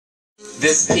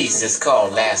This piece is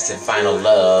called Last and Final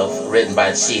Love, written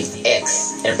by Chief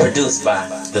X and produced by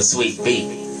the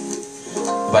SweetB.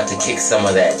 About to kick some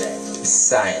of that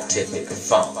scientific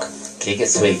funk. Kick it,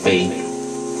 SweetB.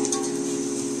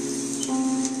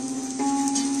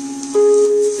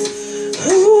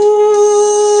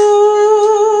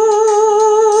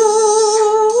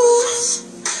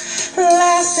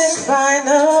 Last and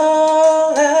final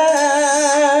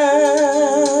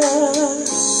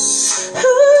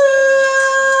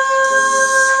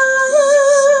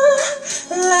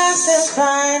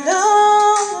final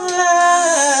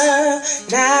love.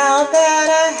 Now that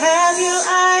I have you,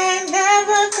 I ain't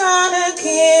never gonna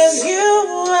give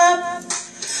you up,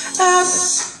 up,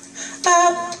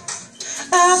 up,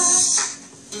 up.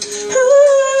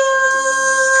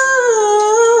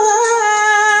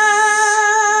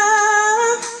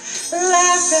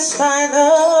 Last and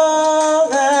final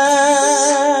love.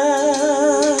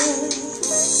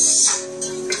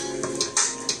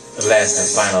 Last and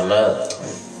final love.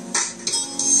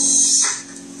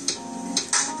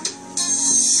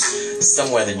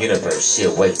 Somewhere in the universe, she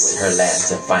awaits her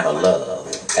last and final love,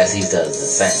 as he does the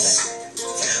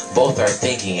same. Both are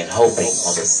thinking and hoping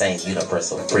on the same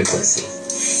universal frequency,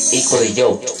 equally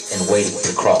yoked and waiting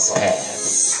to cross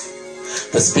paths.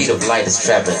 The speed of light is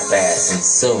traveling fast and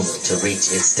soon to reach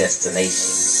its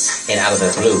destination. And out of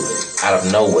the blue, out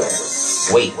of nowhere,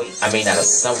 out of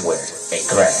somewhere, a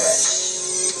crash.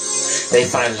 They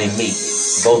finally meet,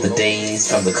 both the days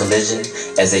from the collision,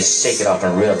 as they shake it off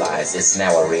and realize it's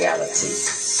now a reality.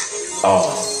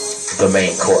 Oh, the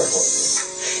main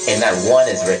course. And not one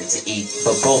is ready to eat,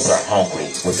 but both are hungry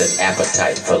with an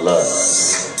appetite for love.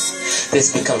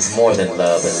 This becomes more than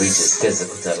love and reaches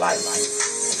physical delight,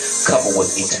 coupled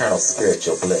with eternal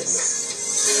spiritual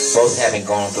bliss. Both having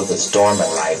gone through the storm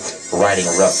of life, riding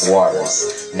rough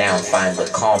waters, now find the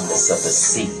calmness of the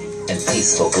sea and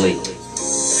peaceful glee.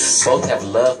 Both have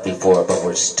loved before, but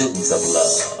were students of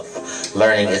love,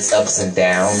 learning its ups and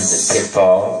downs and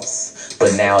pitfalls.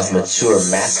 But now as mature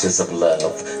masters of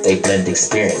love, they blend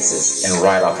experiences and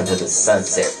ride off into the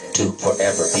sunset to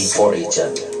forever be for each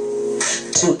other.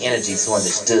 Two energies who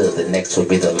understood the next would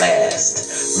be the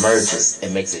last, merges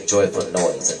and makes a joyful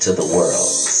noise until the world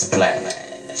splash.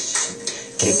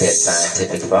 Kick that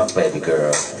scientific funk, baby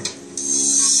girl.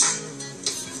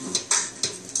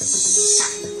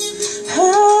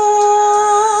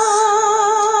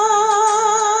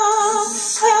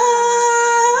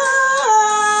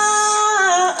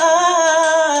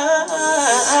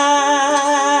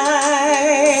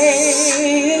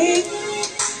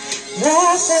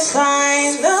 Last and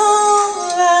final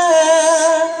love.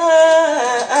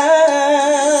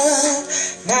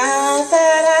 Now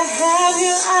that I have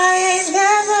you, I ain't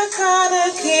never gonna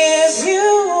give you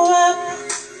up,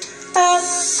 up,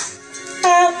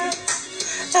 up,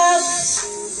 up.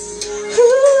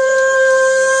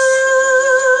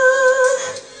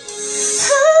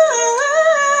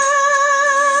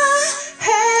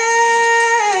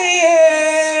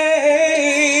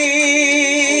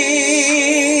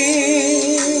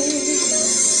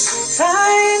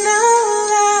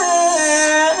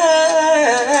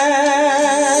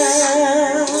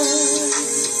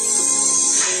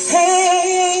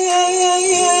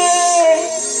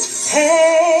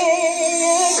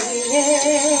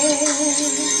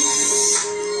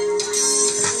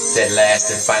 That last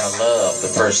and final love, the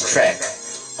first track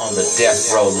on the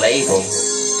Death Row label,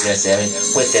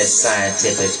 with that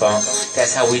scientific funk.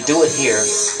 That's how we do it here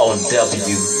on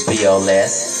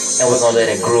WBLS, and we're gonna let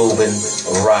it groove and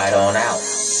ride on out.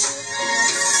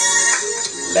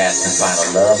 Last and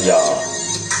final love, y'all.